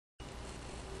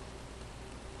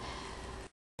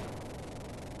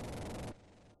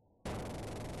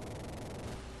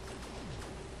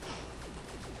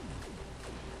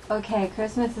Okay,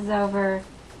 Christmas is over,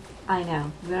 I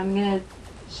know, but I'm going to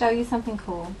show you something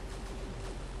cool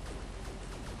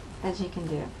that you can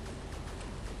do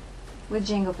with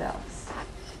jingle bells.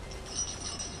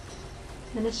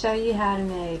 I'm going to show you how to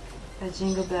make a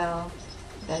jingle bell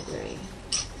Begleri.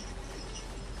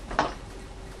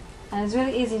 And it's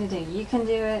really easy to do. You can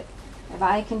do it. If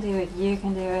I can do it, you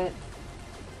can do it.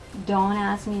 Don't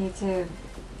ask me to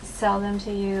sell them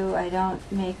to you. I don't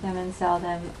make them and sell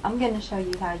them. I'm going to show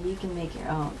you how you can make your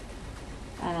own.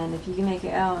 And if you can make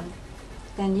your own,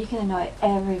 then you can annoy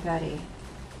everybody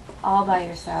all by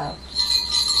yourself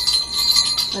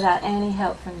without any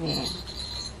help from me.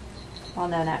 Well,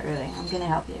 no, not really. I'm going to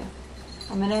help you.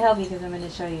 I'm going to help you because I'm going to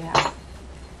show you how.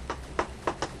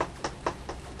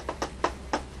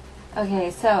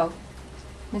 Okay, so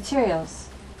materials.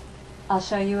 I'll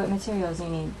show you what materials you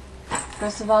need.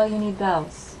 First of all, you need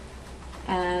bells.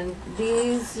 And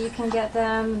these, you can get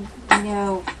them, you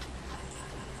know,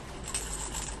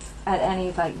 at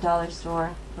any, like, dollar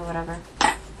store or whatever.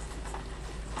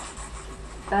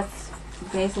 That's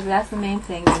basically, that's the main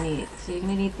thing you need. So you're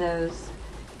going to need those.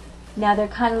 Now, they're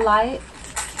kind of light,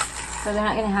 so they're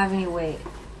not going to have any weight.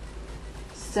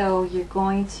 So you're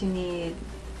going to need,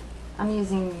 I'm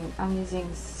using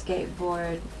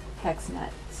skateboard hex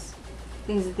nuts.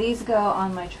 These go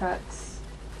on my trucks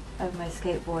of my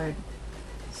skateboard.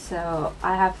 So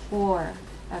I have 4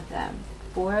 of them.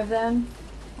 4 of them,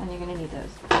 and you're going to need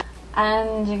those.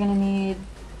 And you're going to need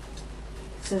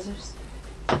scissors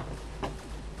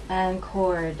and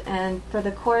cord. And for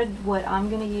the cord, what I'm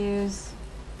going to use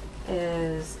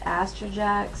is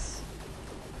Astrojack's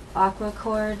aqua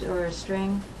cord or a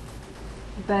string.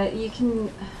 But you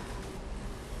can,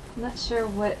 I'm not sure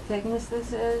what thickness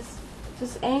this is.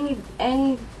 Just any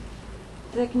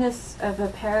thickness of a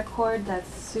paracord that's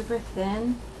super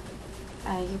thin.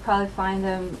 You probably find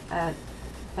them at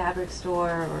fabric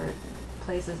store or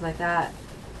places like that.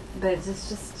 But it's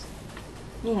just,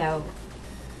 you know,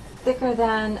 thicker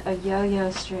than a yo-yo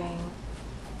string,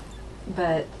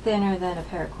 but thinner than a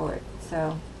paracord.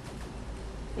 So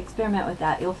experiment with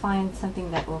that. You'll find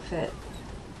something that will fit.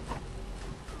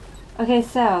 Okay,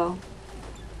 so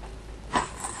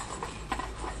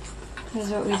here's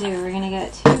what we do. We're going to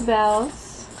get 2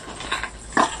 bells,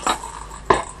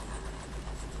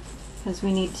 because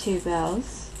we need 2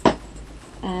 bells,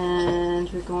 and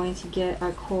we're going to get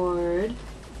our cord.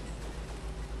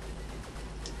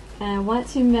 And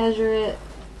once you measure it,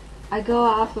 I go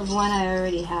off of one I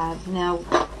already have. Now,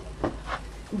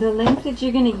 the length that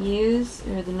you're going to use,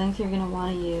 or the length you're going to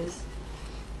want to use,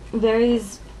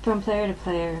 varies from player to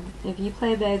player. If you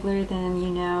play Begleri, then you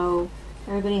know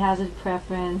everybody has a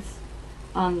preference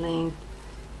on length,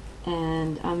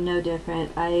 and I'm no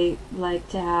different. I like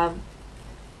the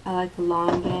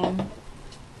long game.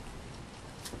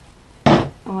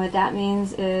 And what that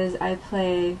means is I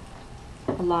play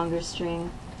a longer string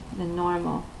than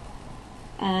normal.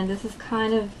 And this is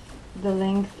kind of the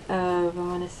length of, I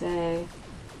want to say,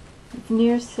 it's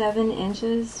near 7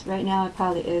 inches. Right now it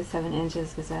probably is 7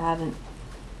 inches because I haven't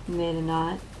made a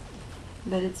knot.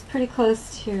 But it's pretty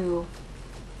close to,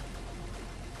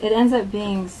 it ends up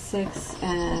being 6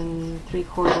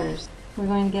 3/4. We're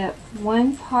going to get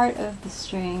one part of the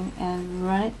string and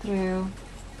run it through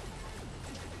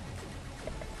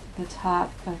the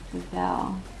top of the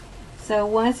bell. So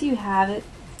once you have it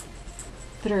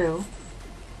through,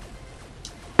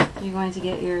 you're going to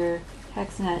get your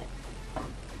hex nut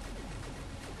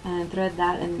and thread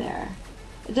that in there.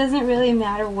 It doesn't really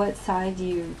matter what side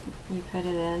you put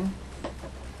it in.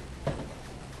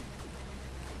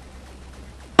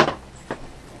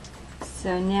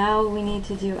 So now we need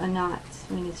to do a knot.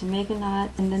 We need to make a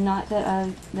knot, and the knot that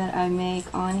I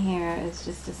make on here is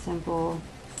just a simple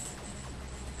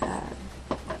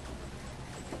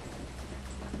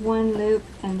one loop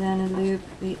and then a loop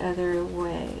the other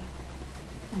way,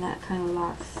 and that kind of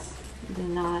locks the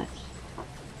knot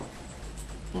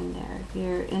in there. If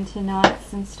you're into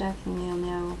knots and stuff, then you'll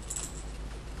know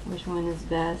which one is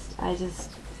best. I just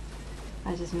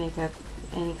make up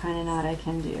any kind of knot I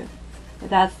can do. But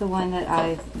that's the one that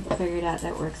I figured out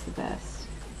that works the best.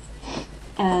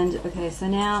 And okay, so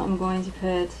now I'm going to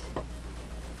put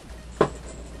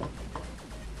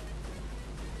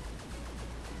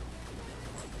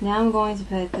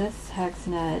this hex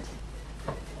nut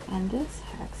and this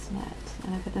hex nut,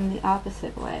 and I put them the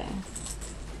opposite way.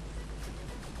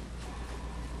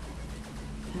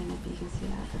 I don't know if you can see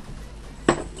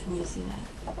that. Can you see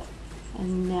that?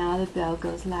 And now the bell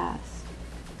goes last.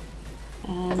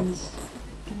 And I'm going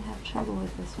to have trouble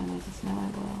with this one, I just know I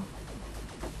will.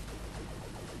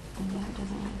 And yeah, it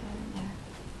doesn't want to go in there.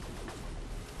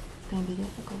 going to be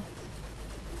difficult.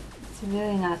 It's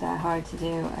really not that hard to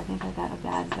do. I think I got a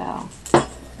bad bell.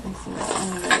 Let's see what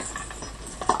anyway.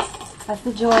 That's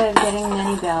the joy of getting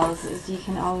many bells, is you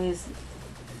can always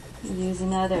use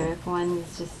another if one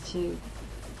is just too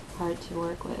hard to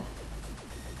work with.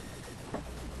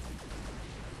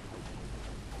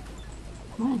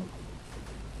 Come on.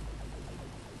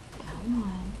 Come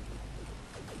on.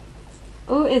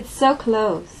 Oh, it's so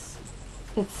close.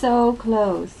 It's so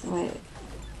close. Wait.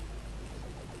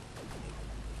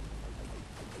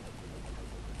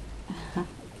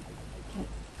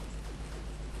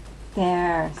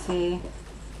 There, see?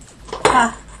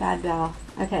 Ha! Bad bell.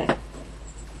 Okay.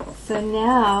 So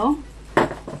now, I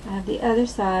have the other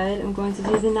side. I'm going to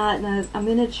do the knot. Now, I'm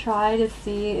going to try to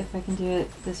see if I can do it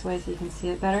this way so you can see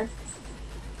it better.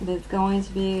 But it's going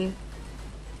to be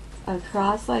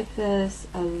across like this,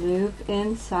 a loop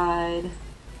inside,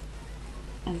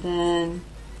 and then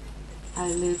I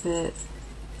loop it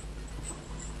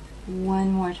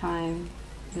one more time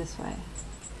this way.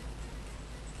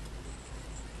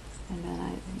 And then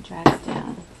I drag it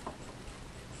down.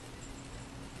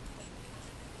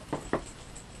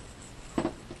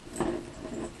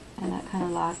 And that kind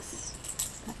of locks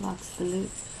the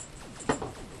loop.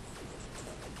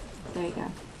 There you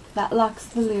go. That locks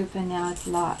the loop, and now it's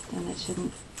locked, and it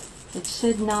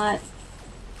should not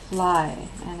fly.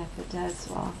 And if it does,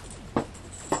 well,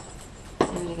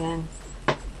 do it again.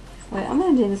 Wait, I'm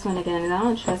going to do this one again, and I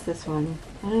don't trust this one.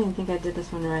 I don't even think I did this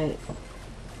one right.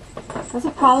 That's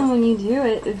a problem when you do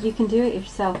it. You can do it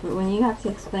yourself, but when you have to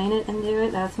explain it and do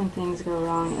it, that's when things go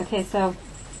wrong. Okay, so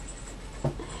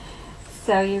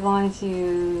you're going to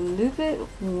loop it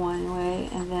one way,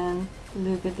 and then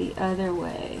loop it the other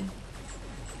way.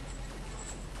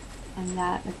 And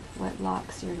that is what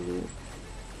locks your loop,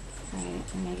 right?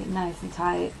 And make it nice and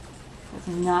tight. It's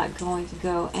not going to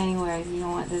go anywhere. You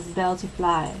don't want this bell to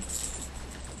fly.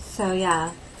 So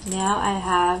yeah, now I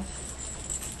have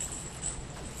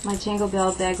my Jingle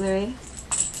Bell Begleri.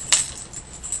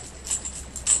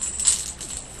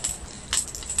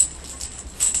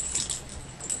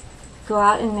 Go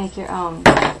out and make your own.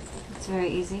 It's very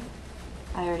easy.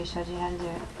 I already showed you how to do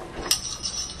it.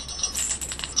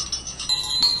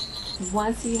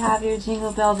 Once you have your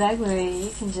Jingle Bell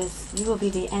Begleri, you will be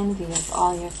the envy of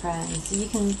all your friends.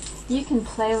 You can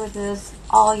play with this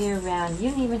all year round.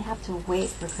 You don't even have to wait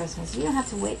for Christmas. You don't have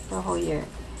to wait for a whole year.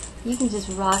 You can just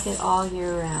rock it all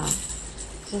year round.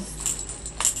 Just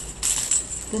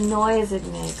the noise it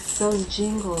makes, those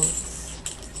jingles.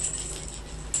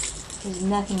 There's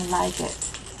nothing like it.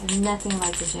 There's nothing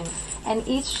like the jingle. And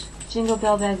each Jingle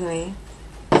Bell Begleri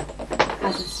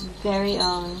has its very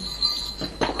own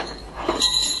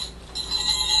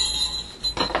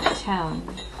tone.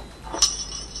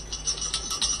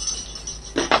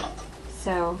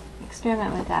 So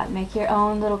experiment with that. Make your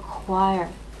own little choir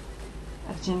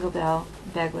of Jingle Bell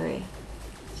Begleri.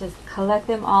 Just collect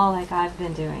them all like I've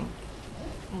been doing,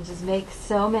 and just make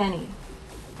so many.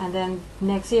 And then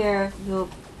next year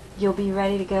you'll be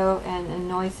ready to go and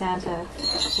annoy Santa.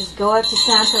 Just go up to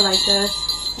Santa like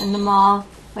this in the mall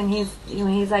when he's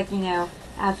like, you know,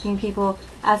 asking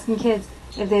kids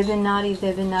if they've been naughty, if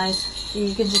they've been nice.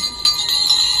 You can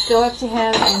just go up to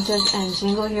him and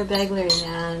jingle your Begleri,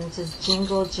 man. Just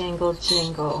jingle, jingle,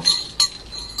 jingle.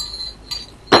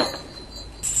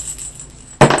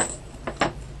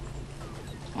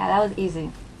 Yeah, that was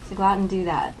easy. So go out and do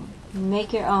that.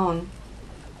 Make your own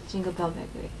Jingle Bell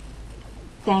Begleri.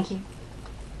 Thank you.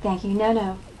 Thank you.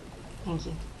 No. Thank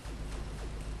you.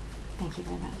 Thank you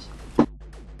very much.